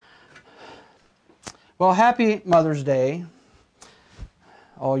Well, happy Mother's Day,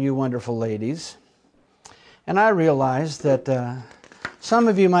 all you wonderful ladies. And I realize that some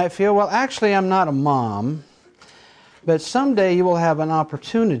of you might feel, well, actually I'm not a mom, but someday you will have an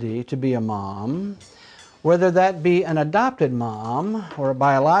opportunity to be a mom, whether that be an adopted mom or a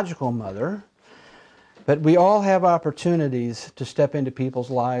biological mother. But we all have opportunities to step into people's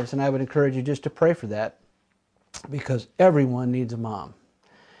lives, and I would encourage you just to pray for that, because everyone needs a mom.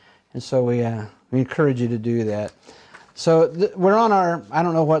 And so we encourage you to do that. So we're on our, I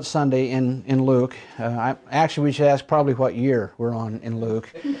don't know what Sunday in Luke. Actually, we should ask probably what year we're on in Luke.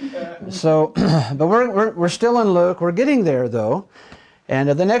 So, but we're still in Luke. We're getting there, though. And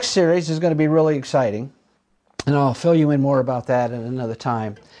the next series is going to be really exciting. And I'll fill you in more about that at another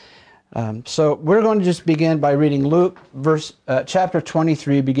time. So we're going to just begin by reading Luke chapter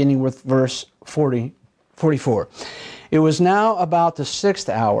 23, beginning with verse 44. It was now about the 6th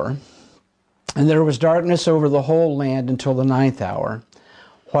hour, and there was darkness over the whole land until the 9th hour,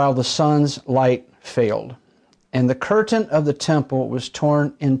 while the sun's light failed. And the curtain of the temple was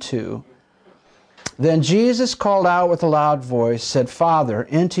torn in two. Then Jesus called out with a loud voice, said, "Father,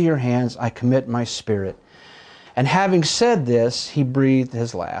 into your hands I commit my spirit." And having said this, he breathed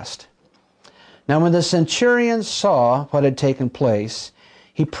his last. Now when the centurion saw what had taken place,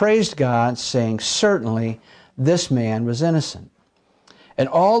 he praised God, saying, "Certainly this man was innocent." And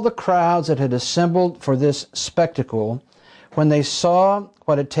all the crowds that had assembled for this spectacle, when they saw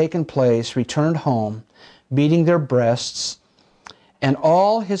what had taken place, returned home, beating their breasts. And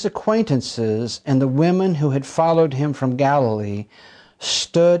all his acquaintances and the women who had followed him from Galilee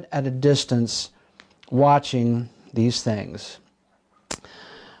stood at a distance watching these things.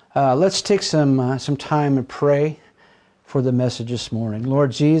 Let's take some time and pray for the message this morning.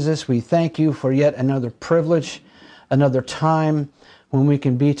 Lord Jesus, we thank you for yet another privilege, another time when we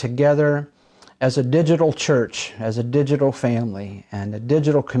can be together as a digital church, as a digital family, and a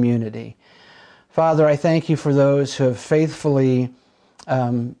digital community. Father, I thank you for those who have faithfully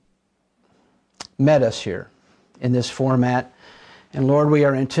met us here in this format. And Lord, we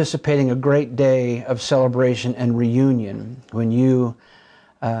are anticipating a great day of celebration and reunion when you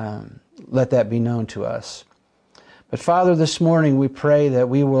let that be known to us. But Father, this morning we pray that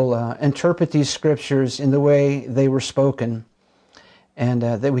we will interpret these scriptures in the way they were spoken, and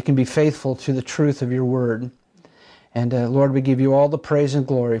that we can be faithful to the truth of your word. And Lord, we give you all the praise and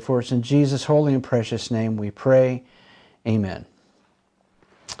glory, for it's in Jesus' holy and precious name we pray. Amen.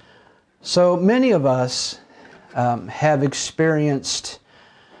 So many of us have experienced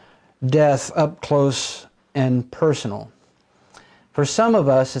death up close and personal. For some of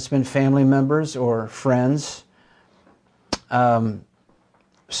us, it's been family members or friends,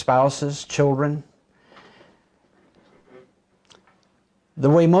 spouses, children. The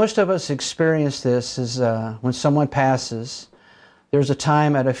way most of us experience this is when someone passes. There's a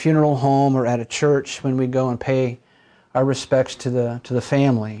time at a funeral home or at a church when we go and pay our respects to the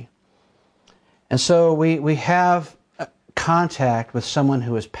family. And so we have contact with someone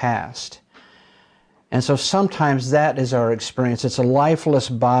who has passed. And so sometimes that is our experience. It's a lifeless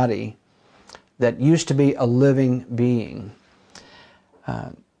body that used to be a living being.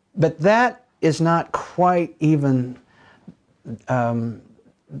 But that is not quite even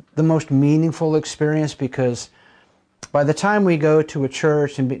the most meaningful experience, because by the time we go to a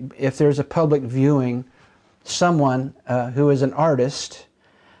church, and if there's a public viewing, someone who is an artist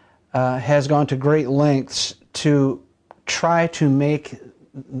has gone to great lengths to try to make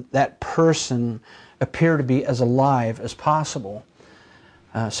that person appear to be as alive as possible,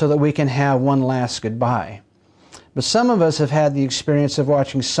 so that we can have one last goodbye. But some of us have had the experience of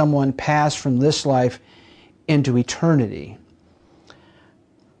watching someone pass from this life into eternity.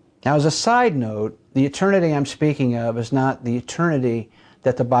 Now, as a side note, the eternity I'm speaking of is not the eternity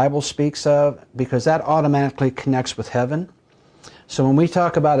that the Bible speaks of, because that automatically connects with heaven. So when we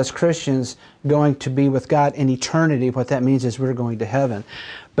talk about, as Christians, going to be with God in eternity, what that means is we're going to heaven.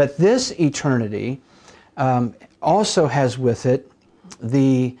 But this eternity also has with it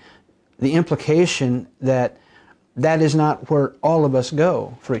the implication that that is not where all of us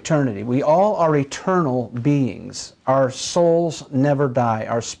go for eternity. We all are eternal beings. Our souls never die.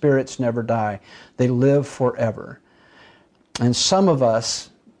 Our spirits never die. They live forever. And some of us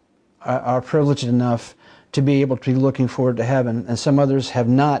are privileged enough to be able to be looking forward to heaven, and some others have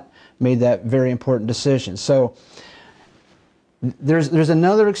not made that very important decision. So there's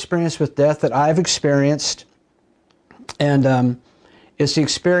another experience with death that I've experienced, and it's the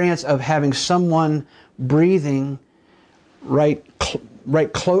experience of having someone breathing right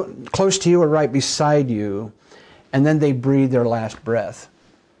close to you or right beside you, and then they breathe their last breath.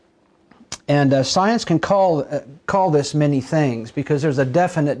 And science can call this many things because there's a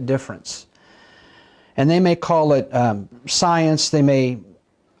definite difference. And they may call it science. They may,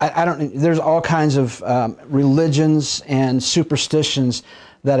 I don't. There's all kinds of religions and superstitions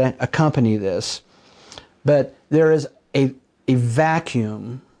that accompany this. But there is a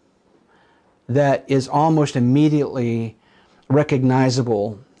vacuum that is almost immediately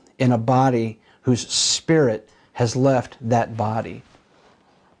recognizable in a body whose spirit has left that body.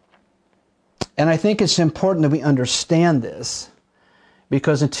 And I think it's important that we understand this,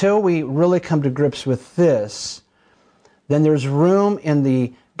 because until we really come to grips with this, then there's room in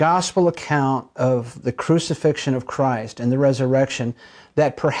the gospel account of the crucifixion of Christ and the resurrection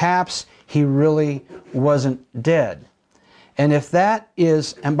that perhaps he really wasn't dead. And if that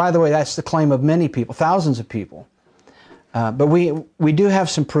is, and by the way, that's the claim of many people, thousands of people, but we do have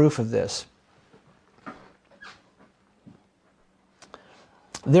some proof of this.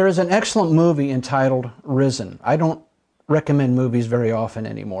 There is an excellent movie entitled Risen. I don't recommend movies very often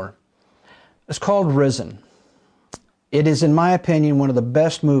anymore. It's called Risen. It is, in my opinion, one of the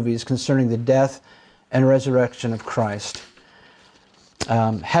best movies concerning the death and resurrection of Christ.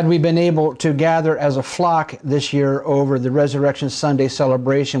 Had we been able to gather as a flock this year over the Resurrection Sunday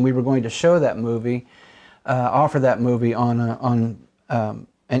celebration, we were going to show that movie, offer that movie on an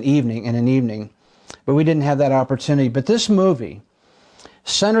evening, but we didn't have that opportunity. But this movie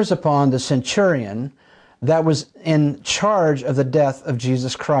centers upon the centurion that was in charge of the death of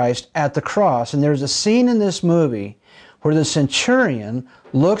Jesus Christ at the cross. And there's a scene in this movie where the centurion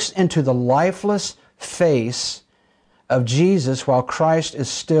looks into the lifeless face of Jesus while Christ is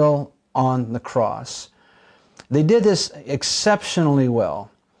still on the cross. They did this exceptionally well.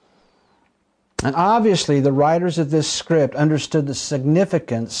 And obviously the writers of this script understood the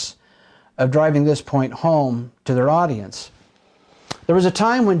significance of driving this point home to their audience. There was a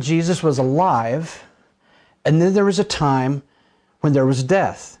time when Jesus was alive, and then there was a time when there was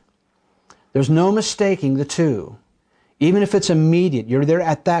death. There's no mistaking the two. Even if it's immediate, you're there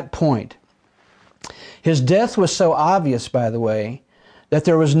at that point. His death was so obvious, by the way, that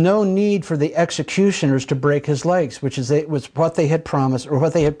there was no need for the executioners to break his legs, which was what they had promised or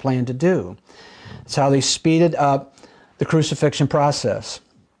what they had planned to do. It's how they speeded up the crucifixion process.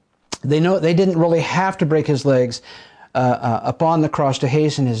 They didn't really have to break his legs upon the cross to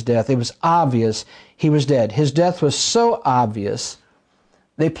hasten his death. It was obvious he was dead. His death was so obvious,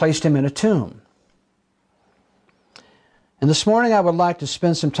 they placed him in a tomb. And this morning I would like to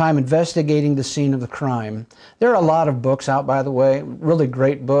spend some time investigating the scene of the crime. There are a lot of books out, by the way, really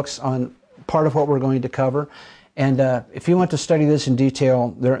great books on part of what we're going to cover. And if you want to study this in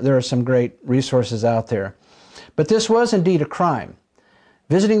detail, there are some great resources out there. But this was indeed a crime.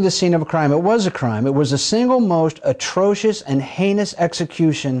 Visiting the scene of a crime, it was a crime. It was the single most atrocious and heinous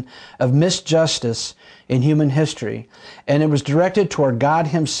execution of misjustice in human history. And it was directed toward God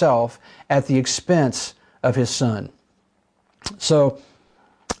himself at the expense of his son. So,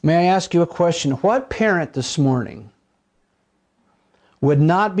 may I ask you a question? What parent this morning would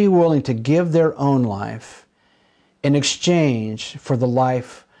not be willing to give their own life in exchange for the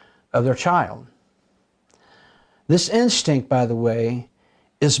life of their child? This instinct, by the way,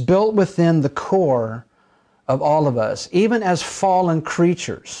 is built within the core of all of us. Even as fallen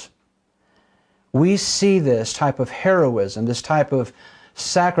creatures, we see this type of heroism, this type of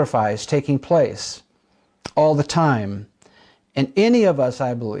sacrifice taking place all the time. And any of us,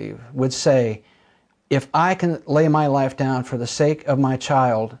 I believe, would say, if I can lay my life down for the sake of my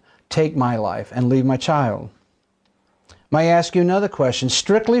child, take my life and leave my child. May I ask you another question?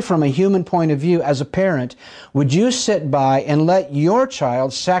 Strictly from a human point of view, as a parent, would you sit by and let your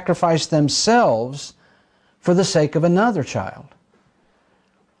child sacrifice themselves for the sake of another child?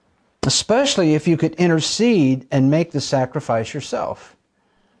 Especially if you could intercede and make the sacrifice yourself.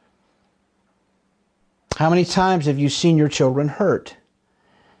 How many times have you seen your children hurt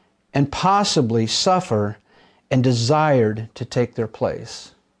and possibly suffer and desired to take their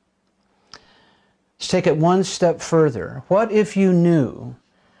place? Let's take it one step further. What if you knew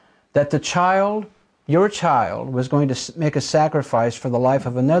that your child, was going to make a sacrifice for the life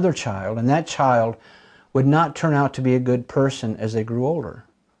of another child, and that child would not turn out to be a good person as they grew older?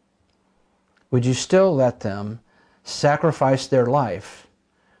 Would you still let them sacrifice their life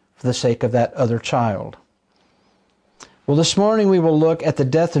for the sake of that other child? Well, this morning we will look at the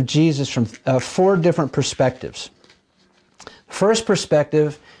death of Jesus from 4 different perspectives. The first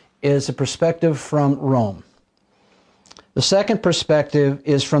perspective is a perspective from Rome. The second perspective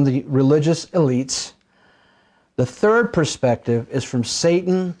is from the religious elites. The third perspective is from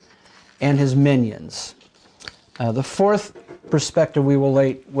Satan and his minions. The fourth perspective we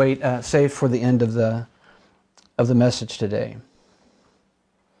will save for the end of the message today.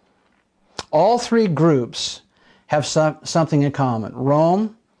 All three groups have something in common.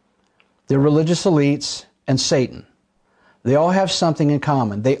 Rome, the religious elites, and Satan. They all have something in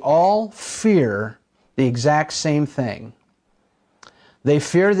common. They all fear the exact same thing. They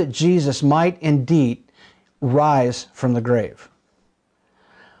fear that Jesus might indeed rise from the grave.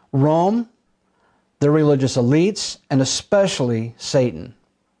 Rome, the religious elites, and especially Satan.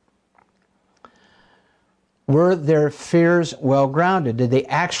 Were their fears well grounded? Did they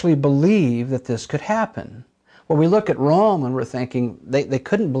actually believe that this could happen? Well, we look at Rome and we're thinking they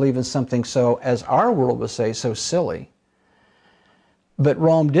couldn't believe in something so, as our world would say, so silly. But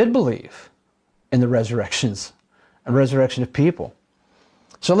Rome did believe in the resurrection of people.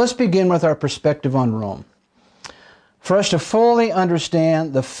 So let's begin with our perspective on Rome. For us to fully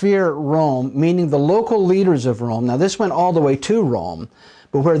understand the fear Rome, meaning the local leaders of Rome, now this went all the way to Rome,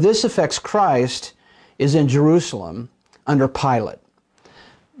 but where this affects Christ is in Jerusalem under Pilate.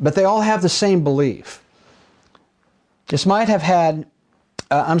 But they all have the same belief. This might have had,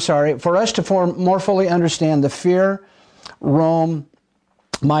 for us to more fully understand the fear Rome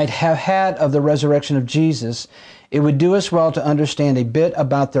might have had of the resurrection of Jesus, it would do us well to understand a bit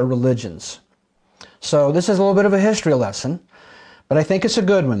about their religions. So this is a little bit of a history lesson, but I think it's a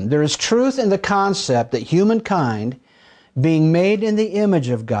good one. There is truth in the concept that humankind, being made in the image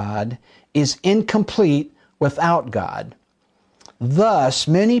of God, is incomplete without God. Thus,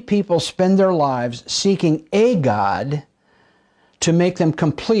 many people spend their lives seeking a God to make them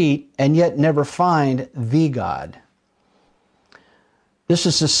complete and yet never find the God. This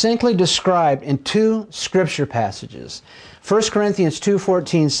is succinctly described in two scripture passages. 1 Corinthians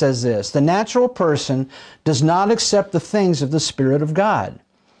 2:14 says this, "The natural person does not accept the things of the Spirit of God,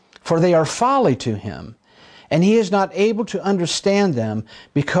 for they are folly to him, and he is not able to understand them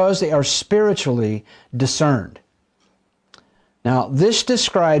because they are spiritually discerned." Now, this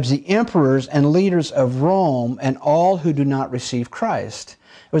describes the emperors and leaders of Rome and all who do not receive Christ.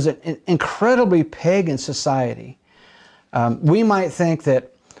 It was an incredibly pagan society. We might think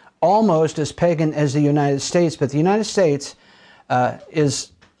that almost as pagan as the United States, but the United States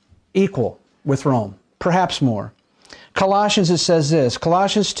is equal with Rome, perhaps more. Colossians, it says this,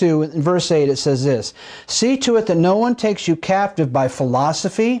 Colossians 2, in verse 8, it says this, "See to it that no one takes you captive by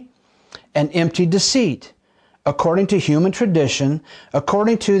philosophy and empty deceit, according to human tradition,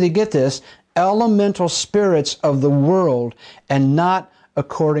 according to, get this, elemental spirits of the world, and not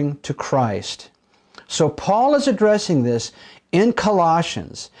according to Christ." So Paul is addressing this in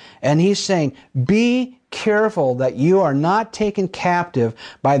Colossians, and he's saying, be careful that you are not taken captive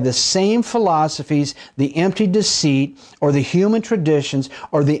by the same philosophies, the empty deceit, or the human traditions,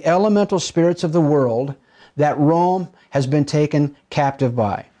 or the elemental spirits of the world that Rome has been taken captive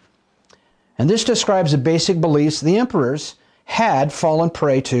by. And this describes the basic beliefs the emperors had fallen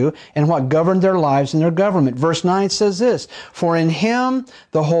prey to and what governed their lives and their government. Verse 9 says this, "For in him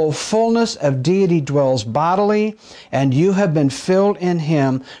the whole fullness of deity dwells bodily, and you have been filled in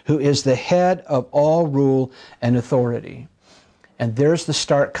him who is the head of all rule and authority." And there's the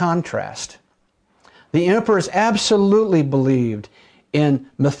stark contrast. The emperors absolutely believed in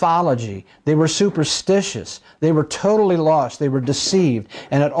mythology. They were superstitious. They were totally lost. They were deceived.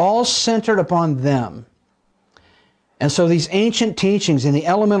 And it all centered upon them. And so these ancient teachings and the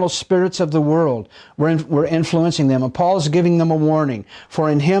elemental spirits of the world were influencing them. And Paul is giving them a warning.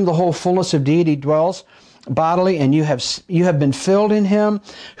 "For in him the whole fullness of deity dwells bodily, and you have been filled in him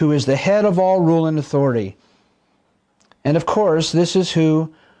who is the head of all rule and authority." And of course, this is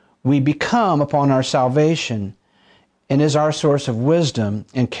who we become upon our salvation, and is our source of wisdom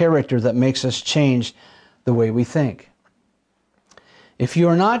and character that makes us change the way we think. If you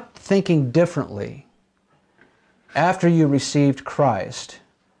are not thinking differently after you received Christ,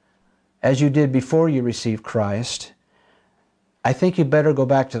 as you did before you received Christ, I think you better go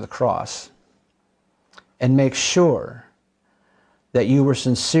back to the cross and make sure that you were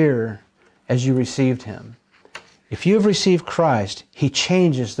sincere as you received Him. If you have received Christ, He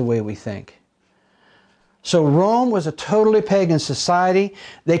changes the way we think. So Rome was a totally pagan society.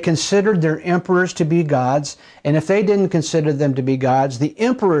 They considered their emperors to be gods, and if they didn't consider them to be gods, the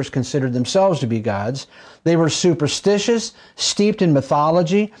emperors considered themselves to be gods. They were superstitious, steeped in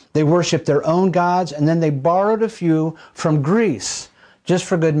mythology. They worshiped their own gods, and then they borrowed a few from Greece, just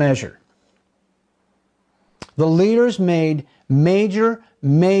for good measure. The leaders made major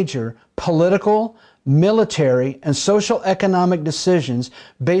political, military, and social economic decisions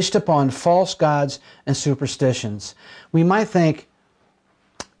based upon false gods and superstitions. We might think,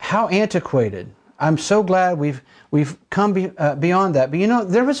 how antiquated. I'm so glad We've come beyond that. But you know,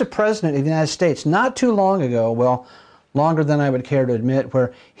 there was a president of the United States not too long ago, well, longer than I would care to admit,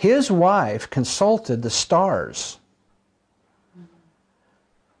 where his wife consulted the stars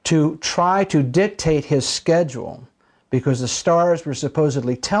to try to dictate his schedule because the stars were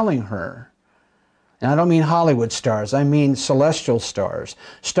supposedly telling her, and I don't mean Hollywood stars, I mean celestial stars.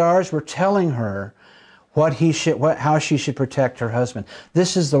 Stars were telling her how she should protect her husband.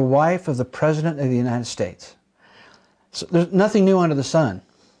 This is the wife of the President of the United States. So there's nothing new under the sun.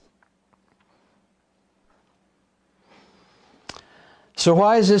 So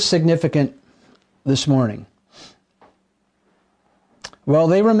why is this significant this morning? Well,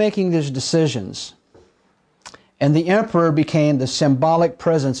 they were making these decisions, and the emperor became the symbolic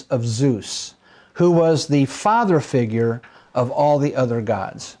presence of Zeus, who was the father figure of all the other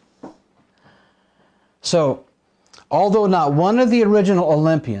gods. So, although not one of the original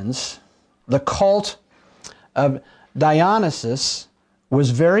Olympians, the cult of Dionysus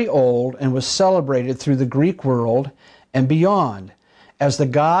was very old and was celebrated through the Greek world and beyond as the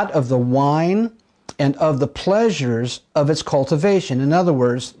god of the wine and of the pleasures of its cultivation. In other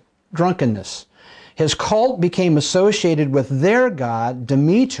words, drunkenness. His cult became associated with their god,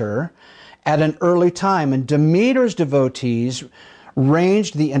 Demeter, at an early time. And Demeter's devotees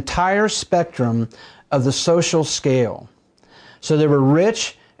ranged the entire spectrum of the social scale. So there were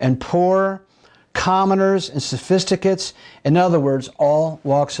rich and poor, commoners and sophisticates, in other words, all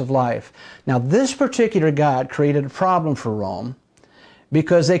walks of life. Now, this particular god created a problem for Rome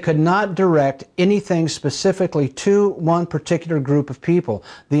because they could not direct anything specifically to one particular group of people.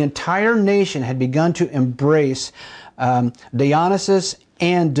 The entire nation had begun to embrace Dionysus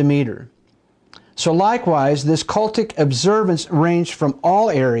and Demeter. So likewise, this cultic observance ranged from all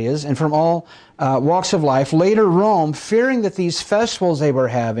areas and from all walks of life. Later, Rome, fearing that these festivals they were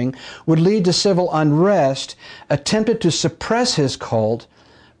having would lead to civil unrest, attempted to suppress his cult,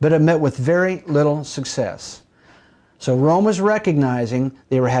 but it met with very little success. So Rome was recognizing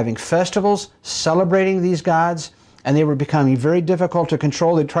they were having festivals, celebrating these gods, and they were becoming very difficult to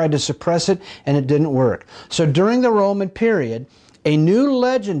control. They tried to suppress it, and it didn't work. So during the Roman period, a new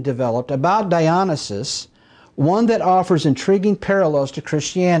legend developed about Dionysus, one that offers intriguing parallels to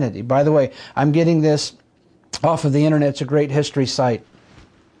Christianity. By the way, I'm getting this off of the internet. It's a great history site.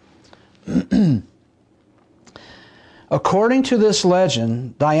 According to this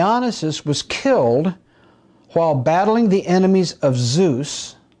legend, Dionysus was killed while battling the enemies of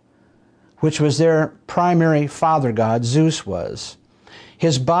Zeus, which was their primary father god, Zeus was.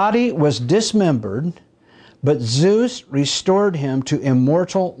 His body was dismembered, but Zeus restored him to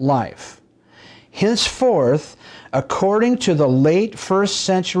immortal life. Henceforth, according to the late 1st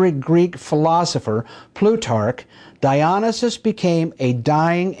century Greek philosopher Plutarch, Dionysus became a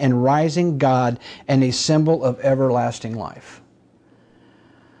dying and rising god and a symbol of everlasting life.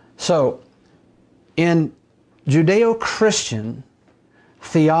 So, in Judeo-Christian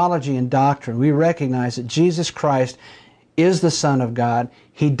theology and doctrine, we recognize that Jesus Christ is the Son of God.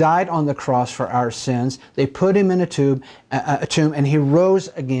 He died on the cross for our sins. They put him in a tomb, and he rose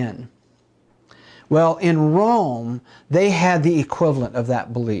again. Well, in Rome, they had the equivalent of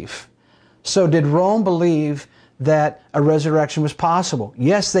that belief. So did Rome believe that a resurrection was possible?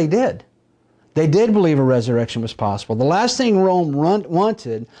 Yes, they did. They did believe a resurrection was possible. The last thing Rome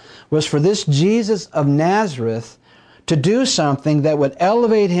wanted was for this Jesus of Nazareth to do something that would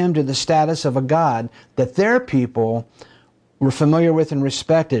elevate him to the status of a god that their people were familiar with and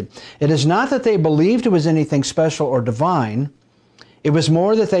respected. It is not that they believed it was anything special or divine. It was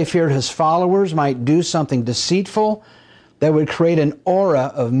more that they feared his followers might do something deceitful that would create an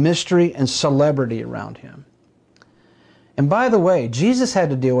aura of mystery and celebrity around him. And by the way, Jesus had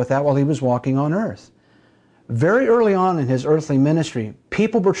to deal with that while he was walking on earth. Very early on in his earthly ministry,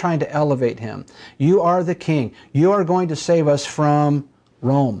 people were trying to elevate him. You are the king. You are going to save us from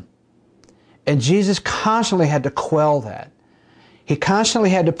Rome. And Jesus constantly had to quell that. He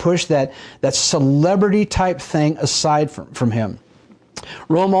constantly had to push that celebrity type thing aside from him.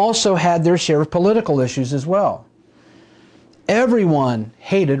 Rome also had their share of political issues as well. Everyone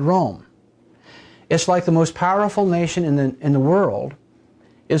hated Rome. It's like the most powerful nation in the world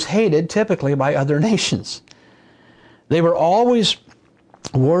is hated typically by other nations. They were always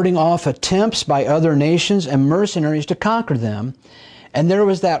warding off attempts by other nations and mercenaries to conquer them. And there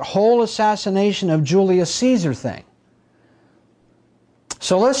was that whole assassination of Julius Caesar thing.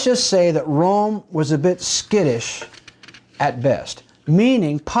 So let's just say that Rome was a bit skittish at best,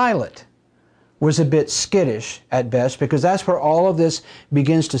 meaning Pilate was a bit skittish at best, because that's where all of this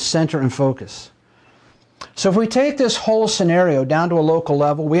begins to center and focus. So if we take this whole scenario down to a local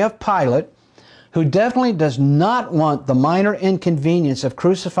level, we have Pilate, who definitely does not want the minor inconvenience of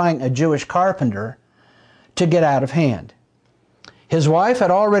crucifying a Jewish carpenter to get out of hand. His wife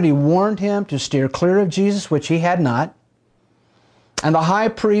had already warned him to steer clear of Jesus, which he had not. And the high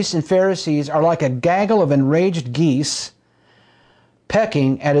priests and Pharisees are like a gaggle of enraged geese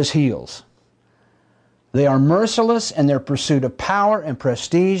pecking at his heels. They are merciless in their pursuit of power and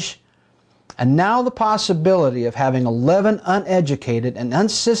prestige. And now the possibility of having 11 uneducated and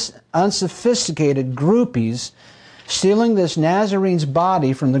unsophisticated groupies stealing this Nazarene's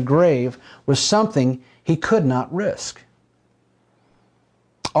body from the grave was something he could not risk.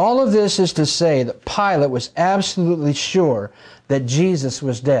 All of this is to say that Pilate was absolutely sure that Jesus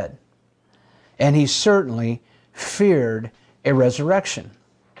was dead. And he certainly feared a resurrection.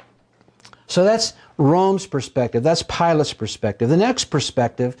 So that's Rome's perspective. That's Pilate's perspective. The next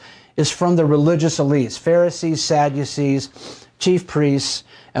perspective is from the religious elites, Pharisees, Sadducees, chief priests,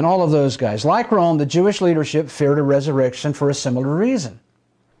 and all of those guys. Like Rome, the Jewish leadership feared a resurrection for a similar reason.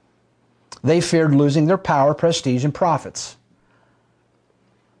 They feared losing their power, prestige, and profits.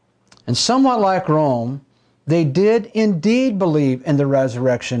 And somewhat like Rome, they did indeed believe in the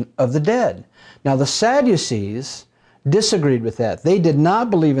resurrection of the dead. Now the Sadducees disagreed with that. They did not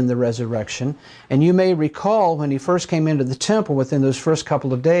believe in the resurrection. And you may recall when he first came into the temple within those first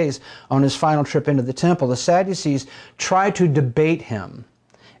couple of days on his final trip into the temple, the Sadducees tried to debate him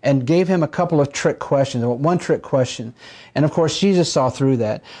and gave him a couple of trick questions, one trick question. And of course, Jesus saw through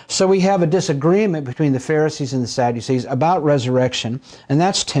that. So we have a disagreement between the Pharisees and the Sadducees about resurrection, and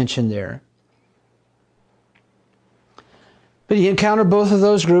that's tension there. But he encountered both of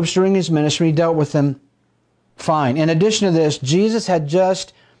those groups during his ministry. He dealt with them fine. In addition to this, Jesus had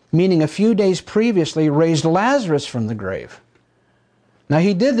just, meaning a few days previously, raised Lazarus from the grave. Now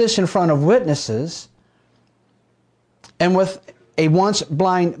he did this in front of witnesses and with a once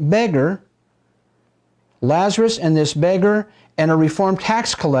blind beggar. Lazarus and this beggar and a reformed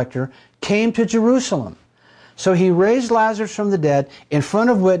tax collector came to Jerusalem. So he raised Lazarus from the dead in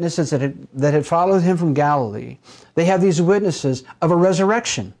front of witnesses that had followed him from Galilee. They have these witnesses of a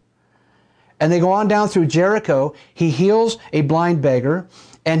resurrection. And they go on down through Jericho. He heals a blind beggar,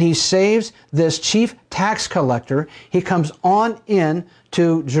 and he saves this chief tax collector. He comes on in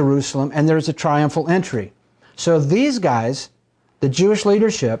to Jerusalem, and there's a triumphal entry. So these guys, the Jewish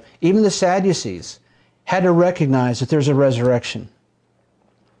leadership, even the Sadducees, had to recognize that there's a resurrection.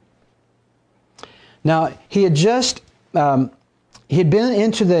 Now, he had just he had been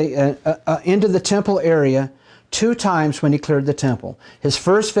into the temple area 2 times when he cleared the temple. His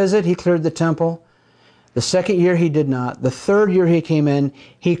first visit, he cleared the temple. The second year, he did not. The third year he came in,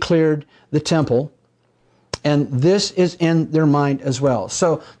 he cleared the temple. And this is in their mind as well.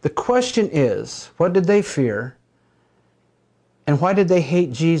 So the question is, what did they fear? And why did they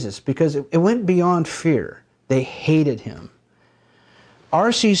hate Jesus? Because it went beyond fear. They hated him.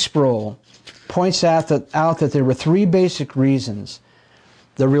 R.C. Sproul points out that there were 3 basic reasons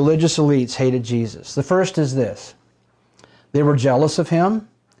the religious elites hated Jesus. The first is this: they were jealous of him.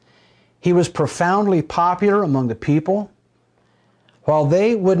 He was profoundly popular among the people. While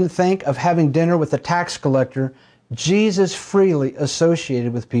they wouldn't think of having dinner with a tax collector, Jesus freely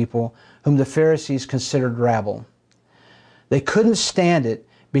associated with people whom the Pharisees considered rabble. They couldn't stand it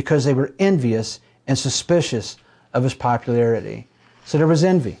because they were envious and suspicious of his popularity. So there was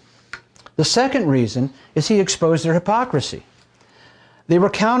envy. The second reason is he exposed their hypocrisy. They were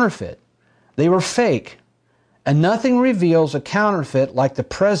counterfeit. They were fake. And nothing reveals a counterfeit like the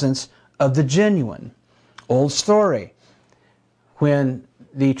presence of the genuine. Old story. When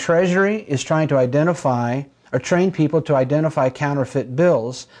the Treasury is trying to identify or train people to identify counterfeit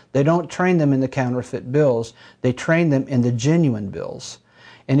bills, they don't train them in the counterfeit bills. They train them in the genuine bills.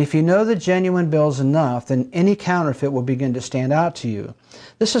 And if you know the genuine bills enough, then any counterfeit will begin to stand out to you.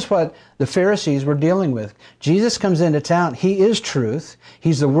 This is what the Pharisees were dealing with. Jesus comes into town. He is truth.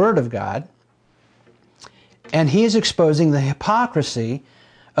 He's the Word of God. And he is exposing the hypocrisy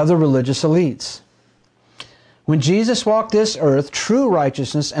of the religious elites. When Jesus walked this earth, true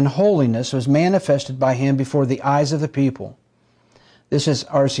righteousness and holiness was manifested by him before the eyes of the people. This is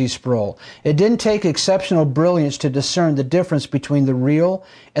R.C. Sproul. It didn't take exceptional brilliance to discern the difference between the real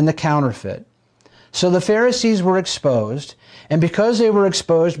and the counterfeit. So the Pharisees were exposed, and because they were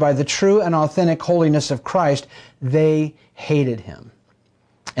exposed by the true and authentic holiness of Christ, they hated him.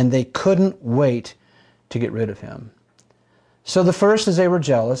 And they couldn't wait to get rid of him. So the first is they were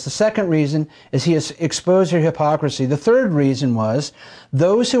jealous. The second reason is he has exposed their hypocrisy. The third reason was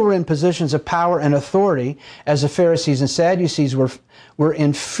those who were in positions of power and authority, as the Pharisees and Sadducees were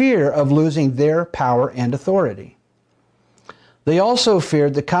in fear of losing their power and authority. They also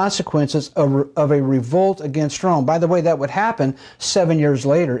feared the consequences of a revolt against Rome. By the way, that would happen 7 years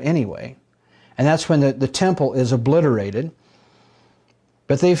later anyway. And that's when the temple is obliterated.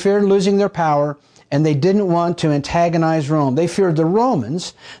 But they feared losing their power, and they didn't want to antagonize Rome. They feared the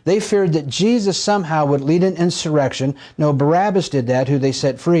Romans. They feared that Jesus somehow would lead an insurrection. No, Barabbas did that, who they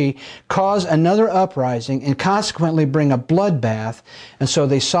set free, cause another uprising, and consequently bring a bloodbath. And so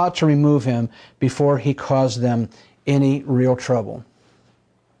they sought to remove him before he caused them any real trouble.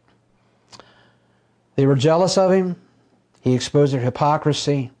 They were jealous of him. He exposed their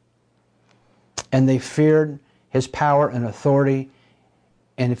hypocrisy. And they feared his power and authority.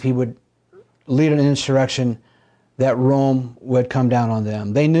 And if he would lead an insurrection, that Rome would come down on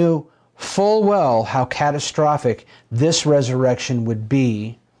them. They knew full well how catastrophic this resurrection would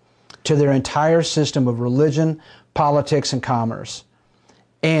be to their entire system of religion, politics, and commerce,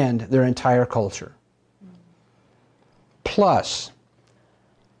 and their entire culture. Plus,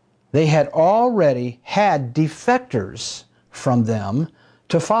 they had already had defectors from them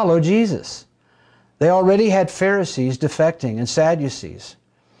to follow Jesus. They already had Pharisees defecting and Sadducees.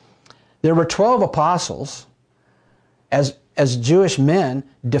 There were 12 apostles as Jewish men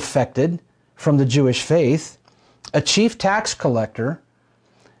defected from the Jewish faith. A chief tax collector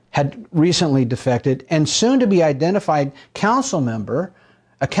had recently defected, and soon to be identified council member,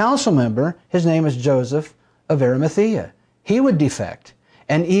 his name is Joseph of Arimathea. He would defect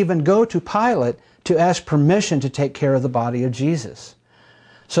and even go to Pilate to ask permission to take care of the body of Jesus.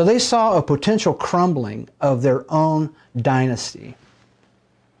 So they saw a potential crumbling of their own dynasty.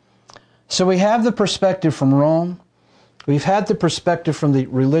 So we have the perspective from Rome. We've had the perspective from the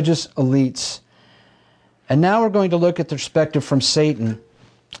religious elites. And now we're going to look at the perspective from Satan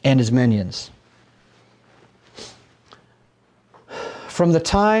and his minions. From the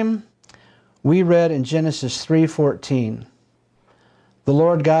time we read in Genesis 3:14, the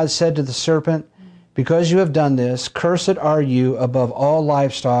Lord God said to the serpent, "Because you have done this, cursed are you above all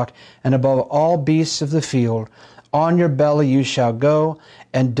livestock and above all beasts of the field. On your belly you shall go,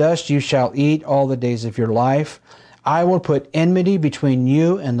 and dust you shall eat all the days of your life. I will put enmity between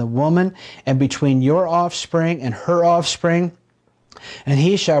you and the woman, and between your offspring and her offspring. And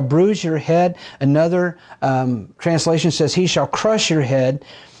he shall bruise your head." Another translation says, "He shall crush your head."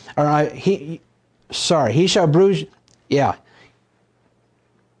 He shall bruise. Yeah.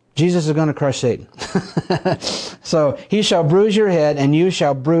 Jesus is going to crush Satan. So, he shall bruise your head, and you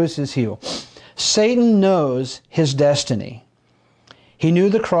shall bruise his heel. Satan knows his destiny. He knew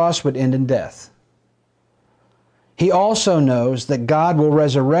the cross would end in death. He also knows that God will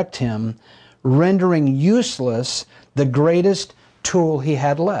resurrect him, rendering useless the greatest tool he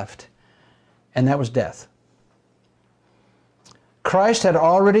had left, and that was death. Christ had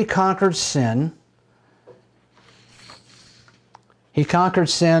already conquered sin. He conquered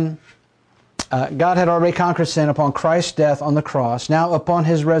sin. God had already conquered sin upon Christ's death on the cross. Now, upon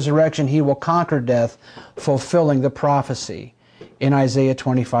his resurrection, he will conquer death, fulfilling the prophecy in Isaiah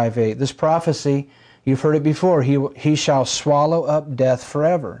 25:8. This prophecy, you've heard it before, he shall swallow up death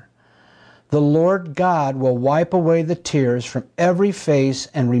forever. The Lord God will wipe away the tears from every face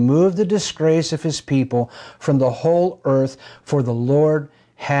and remove the disgrace of his people from the whole earth, for the Lord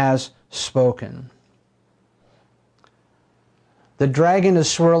has spoken. The dragon is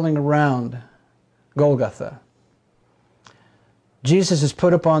swirling around Golgotha. Jesus is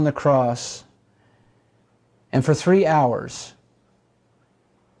put upon the cross, and for 3 hours,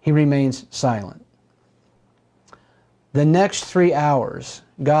 he remains silent. The next 3 hours,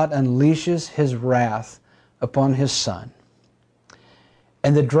 God unleashes his wrath upon his Son.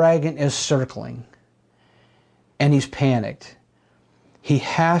 And the dragon is circling, and he's panicked. He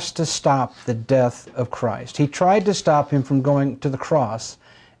has to stop the death of Christ. He tried to stop him from going to the cross,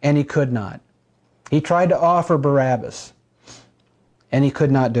 and he could not. He tried to offer Barabbas, and he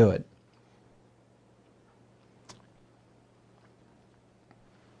could not do it.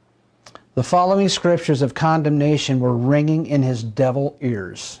 The following scriptures of condemnation were ringing in his devil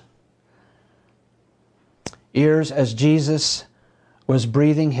ears. Ears as Jesus was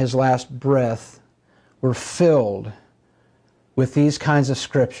breathing his last breath were filled with these kinds of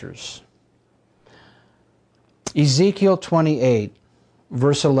scriptures. Ezekiel 28,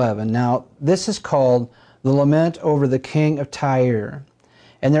 verse 11. Now, this is called the lament over the king of Tyre.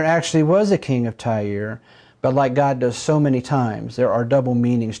 And there actually was a king of Tyre, but like God does so many times, there are double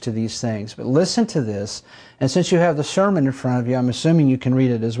meanings to these things. But listen to this, and since you have the sermon in front of you, I'm assuming you can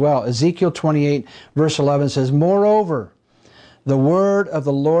read it as well. Ezekiel 28, verse 11 says, "Moreover, the word of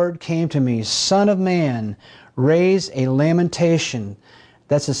the Lord came to me, Son of man, raise a lamentation."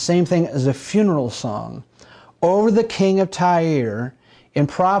 That's the same thing as a funeral song. over the king of Tyre in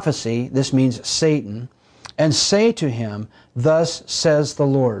prophecy," this means Satan, "and say to him, thus says the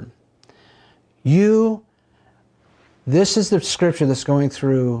Lord." This is the scripture that's going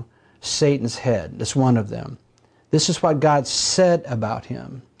through Satan's head. That's one of them. This is what God said about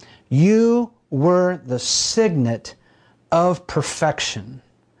him. "You were the signet of perfection."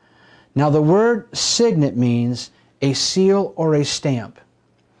 Now the word signet means a seal or a stamp,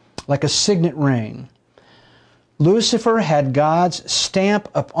 like a signet ring. Lucifer had God's stamp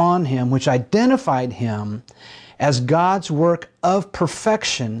upon him, which identified him as God's work of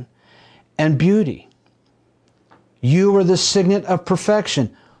perfection and beauty. "You were the signet of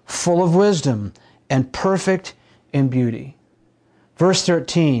perfection, full of wisdom and perfect in beauty." Verse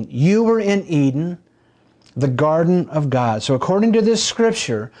 13, "You were in Eden, the garden of God." So according to this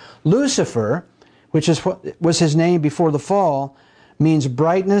scripture, Lucifer, which is what was his name before the fall, means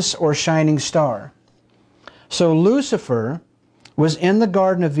brightness or shining star. So Lucifer was in the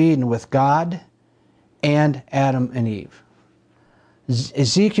Garden of Eden with God and Adam and Eve.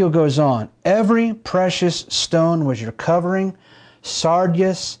 Ezekiel goes on, "Every precious stone was your covering,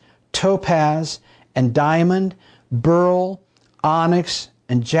 sardius, topaz, and diamond, beryl, onyx,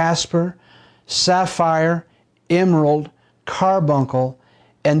 and jasper, sapphire, emerald, carbuncle,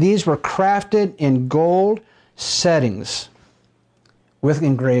 and these were crafted in gold settings with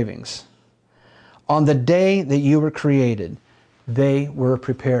engravings. On the day that you were created, they were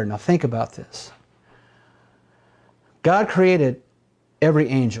prepared." Now think about this. God created every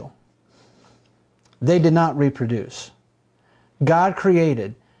angel. They did not reproduce. God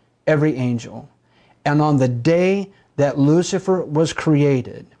created every angel. And on the day that Lucifer was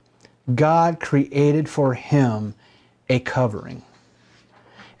created, God created for him a covering.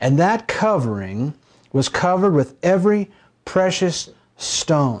 And that covering was covered with every precious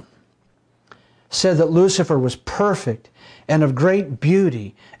stone. Said that Lucifer was perfect and of great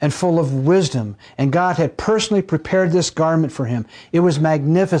beauty and full of wisdom, and God had personally prepared this garment for him. It was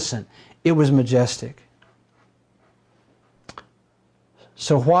magnificent. It was majestic.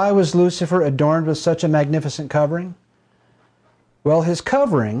 So why was Lucifer adorned with such a magnificent covering? Well, his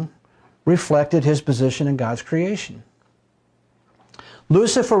covering reflected his position in God's creation.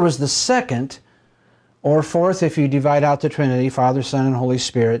 Lucifer was the second, or fourth if you divide out the Trinity, Father, Son, and Holy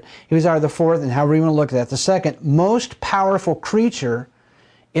Spirit. He was either the fourth, and however you want to look at that, the second most powerful creature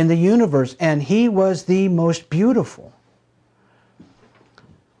in the universe, and he was the most beautiful.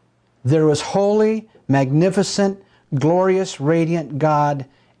 There was holy, magnificent, glorious, radiant God,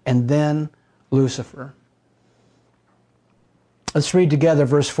 and then Lucifer. Let's read together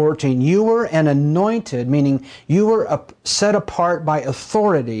verse 14. "You were an anointed," meaning you were set apart by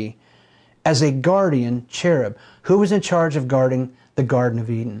authority, "as a guardian cherub." Who was in charge of guarding the Garden of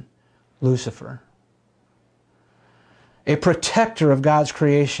Eden? Lucifer. A protector of God's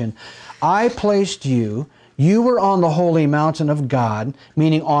creation. "I placed you, you were on the holy mountain of God,"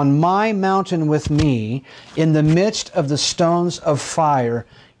 meaning on my mountain with me, "in the midst of the stones of fire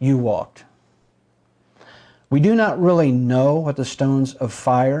you walked." We do not really know what the stones of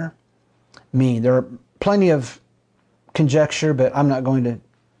fire mean. There are plenty of conjecture, but I'm not going to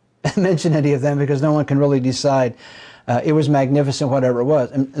mention any of them because no one can really decide. It was magnificent, whatever it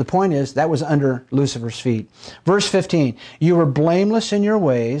was. And the point is, that was under Lucifer's feet. Verse 15, "You were blameless in your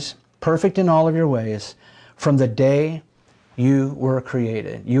ways, perfect in all of your ways, from the day you were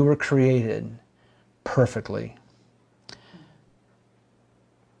created." You were created perfectly.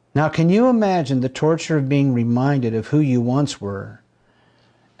 Now, can you imagine the torture of being reminded of who you once were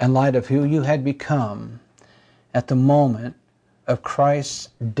in light of who you had become at the moment of Christ's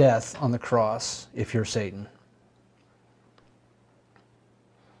death on the cross, if you're Satan?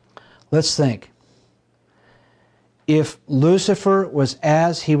 Let's think. If Lucifer was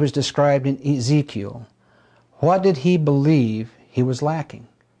as he was described in Ezekiel, what did he believe he was lacking?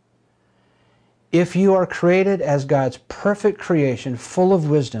 If you are created as God's perfect creation, full of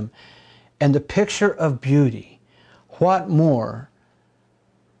wisdom and the picture of beauty, what more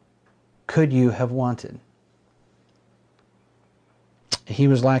could you have wanted? He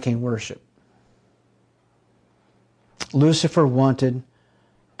was lacking worship. Lucifer wanted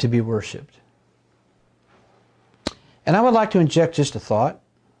to be worshipped. And I would like to inject just a thought.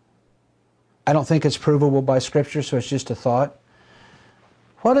 I don't think it's provable by Scripture, so it's just a thought.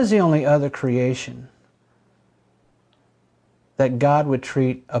 What is the only other creation that God would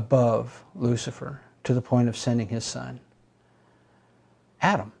treat above Lucifer to the point of sending his son?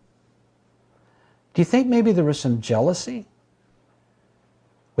 Adam. Do you think maybe there was some jealousy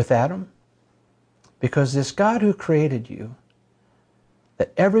with Adam? Because this God who created you,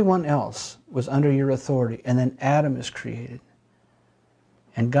 that everyone else was under your authority, and then Adam is created.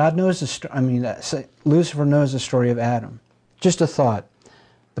 And God knows Lucifer knows the story of Adam. Just a thought.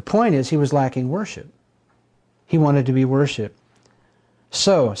 The point is, he was lacking worship. He wanted to be worshipped.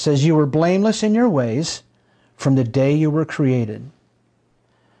 So, it says, you were blameless in your ways from the day you were created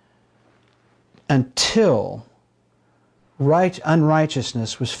until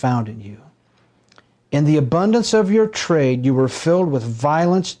unrighteousness was found in you. In the abundance of your trade, you were filled with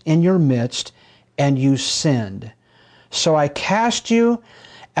violence in your midst, and you sinned. So I cast you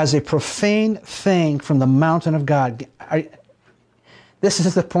as a profane thing from the mountain of God. This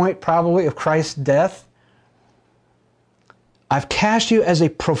is the point probably of Christ's death. I've cast you as a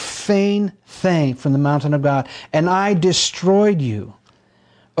profane thing from the mountain of God, and I destroyed you.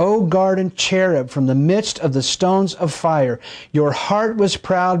 O garden cherub, from the midst of the stones of fire, your heart was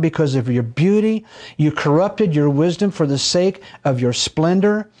proud because of your beauty. You corrupted your wisdom for the sake of your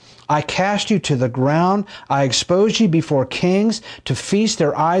splendor. I cast you to the ground. I exposed you before kings to feast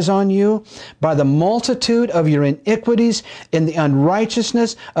their eyes on you. By the multitude of your iniquities, in the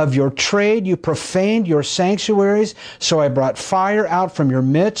unrighteousness of your trade, you profaned your sanctuaries. So I brought fire out from your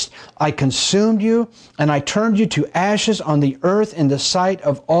midst. I consumed you, and I turned you to ashes on the earth in the sight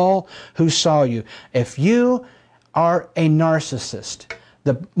of all who saw you. If you are a narcissist,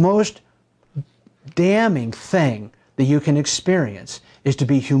 the most damning thing that you can experience is to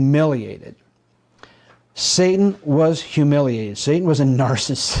be humiliated. Satan was humiliated. Satan was a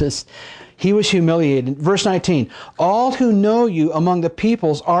narcissist. He was humiliated. Verse 19, all who know you among the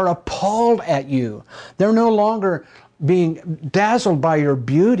peoples are appalled at you. They're no longer being dazzled by your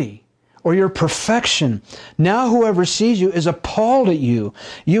beauty or your perfection. Now whoever sees you is appalled at you.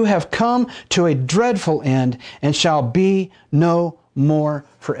 You have come to a dreadful end and shall be no more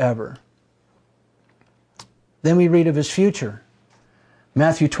forever. Then we read of his future.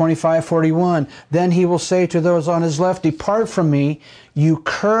 Matthew 25:41, then he will say to those on his left, depart from me, you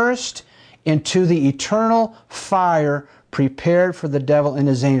cursed, into the eternal fire prepared for the devil and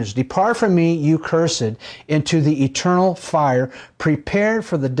his angels. Depart from me, you cursed, into the eternal fire prepared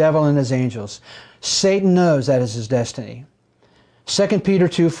for the devil and his angels. Satan knows that is his destiny. 2 Peter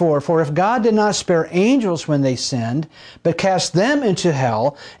 2:4, for if God did not spare angels when they sinned, but cast them into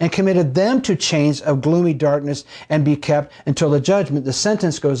hell and committed them to chains of gloomy darkness and be kept until the judgment. The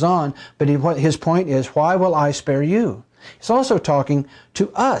sentence goes on, but his point is, why will I spare you? He's also talking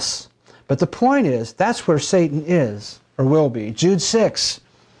to us. But the point is, that's where Satan is, or will be. Jude 6.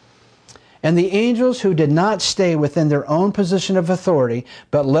 And the angels who did not stay within their own position of authority,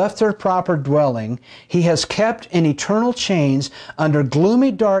 but left their proper dwelling, he has kept in eternal chains under gloomy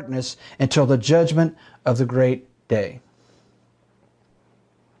darkness until the judgment of the great day.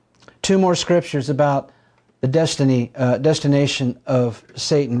 Two more scriptures about the destination of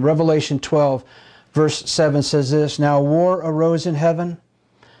Satan. Revelation 12, verse 7 says this, now war arose in heaven,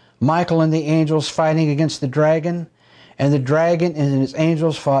 Michael and the angels fighting against the dragon, and the dragon and his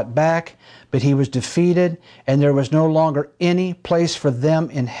angels fought back, but he was defeated, and there was no longer any place for them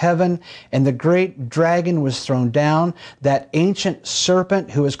in heaven. And the great dragon was thrown down, that ancient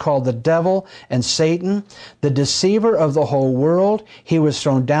serpent who is called the devil and Satan, the deceiver of the whole world. He was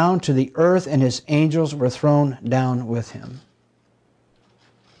thrown down to the earth, and his angels were thrown down with him.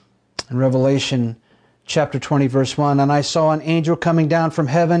 In Revelation chapter 20, verse 1, and I saw an angel coming down from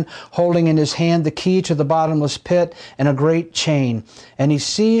heaven, holding in his hand the key to the bottomless pit and a great chain. And he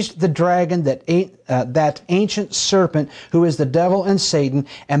seized the dragon, that ancient serpent, who is the devil and Satan,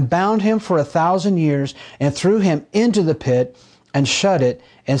 and bound him for 1,000 years, and threw him into the pit, and shut it,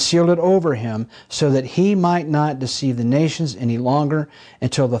 and sealed it over him, so that he might not deceive the nations any longer,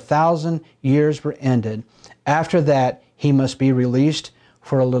 until the 1,000 years were ended. After that, he must be released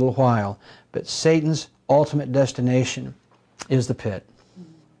for a little while. But Satan's ultimate destination is the pit.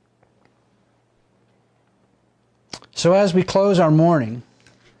 So as we close our morning,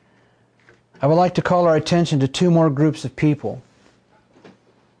 I would like to call our attention to two more groups of people.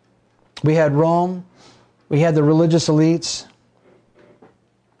 We had Rome, we had the religious elites,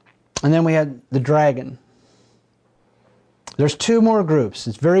 and then we had the dragon. There's two more groups.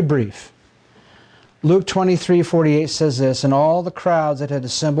 It's very brief. Luke 23:48 says this, and all the crowds that had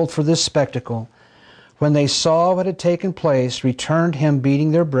assembled for this spectacle, when they saw what had taken place, returned home beating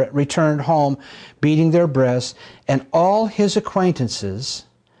their breasts, and all his acquaintances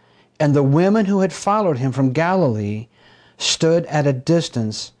and the women who had followed him from Galilee stood at a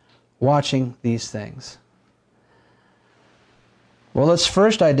distance watching these things. Well, let's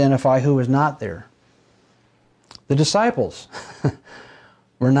first identify who was not there. The disciples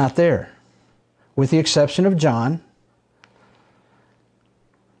were not there, with the exception of John.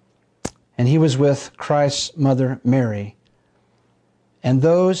 and he was with Christ's mother Mary. And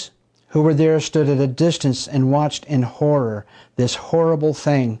those who were there stood at a distance and watched in horror this horrible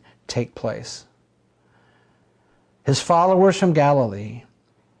thing take place. His followers from Galilee,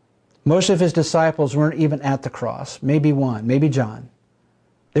 most of his disciples weren't even at the cross. Maybe one, maybe John.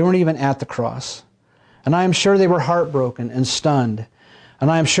 They weren't even at the cross. And I am sure they were heartbroken and stunned.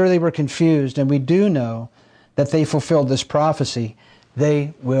 And I am sure they were confused. And we do know that they fulfilled this prophecy.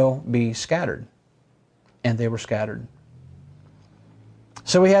 They will be scattered. And they were scattered.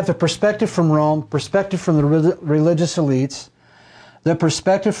 So we have the perspective from Rome, perspective from the religious elites, the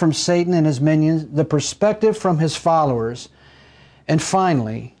perspective from Satan and his minions, the perspective from his followers, and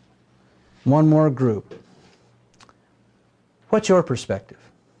finally, one more group. What's your perspective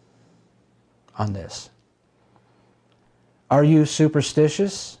on this? Are you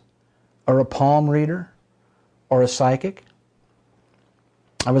superstitious, or a palm reader, or a psychic?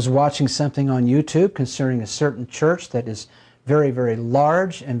 I was watching something on YouTube concerning a certain church that is very, very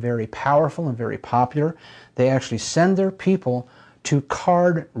large and very powerful and very popular. They actually send their people to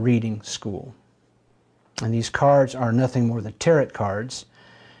card reading school. And these cards are nothing more than tarot cards.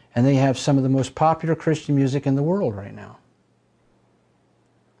 And they have some of the most popular Christian music in the world right now.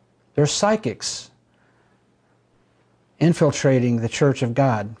 They're psychics infiltrating the Church of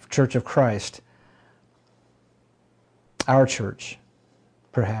God, Church of Christ. Our church,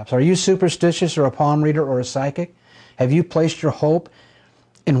 perhaps. Are you superstitious or a palm reader or a psychic? Have you placed your hope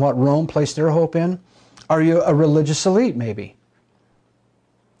in what Rome placed their hope in? Are you a religious elite, maybe?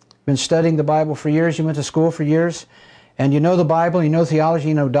 Been studying the Bible for years, you went to school for years, and you know the Bible, you know theology,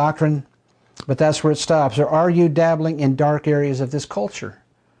 you know doctrine, but that's where it stops. Or are you dabbling in dark areas of this culture?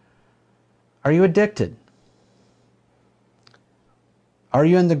 Are you addicted? Are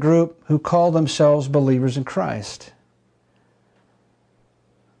you in the group who call themselves believers in Christ?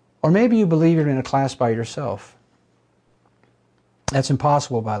 Or maybe you believe you're in a class by yourself. That's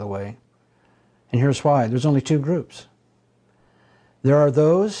impossible, by the way. And here's why. There's only two groups. There are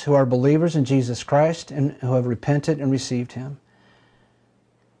those who are believers in Jesus Christ and who have repented and received Him.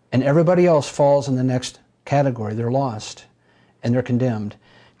 And everybody else falls in the next category. They're lost and they're condemned.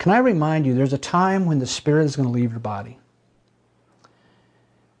 Can I remind you, there's a time when the spirit is going to leave your body.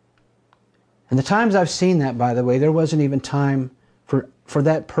 And the times I've seen that, by the way, there wasn't even time for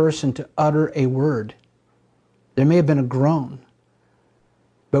that person to utter a word. There may have been a groan.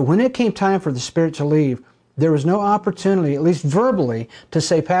 But when it came time for the spirit to leave, there was no opportunity, at least verbally, to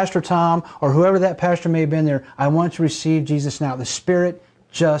say, Pastor Tom, or whoever that pastor may have been there, I want to receive Jesus now. The spirit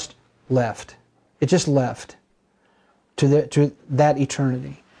just left. It just left to that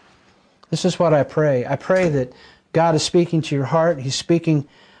eternity. This is what I pray. I pray that God is speaking to your heart. He's speaking,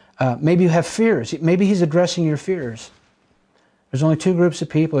 maybe you have fears. Maybe He's addressing your fears. There's only two groups of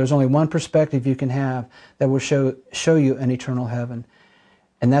people. There's only one perspective you can have that will show you an eternal heaven.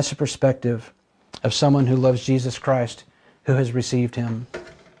 And that's the perspective of someone who loves Jesus Christ, who has received Him,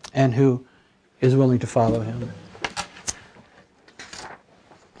 and who is willing to follow Him.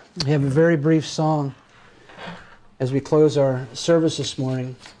 We have a very brief song as we close our service this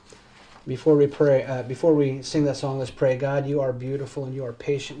morning. Before we pray, before we sing that song, let's pray. God, You are beautiful and You are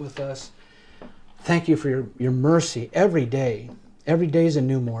patient with us. Thank You for your mercy every day. Every day is a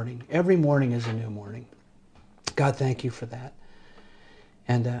new morning. Every morning is a new morning. God, thank You for that.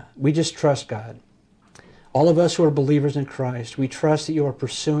 And we just trust, God. All of us who are believers in Christ, we trust that You are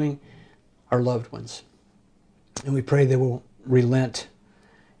pursuing our loved ones. And we pray they will relent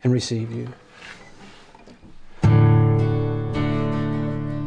and receive You.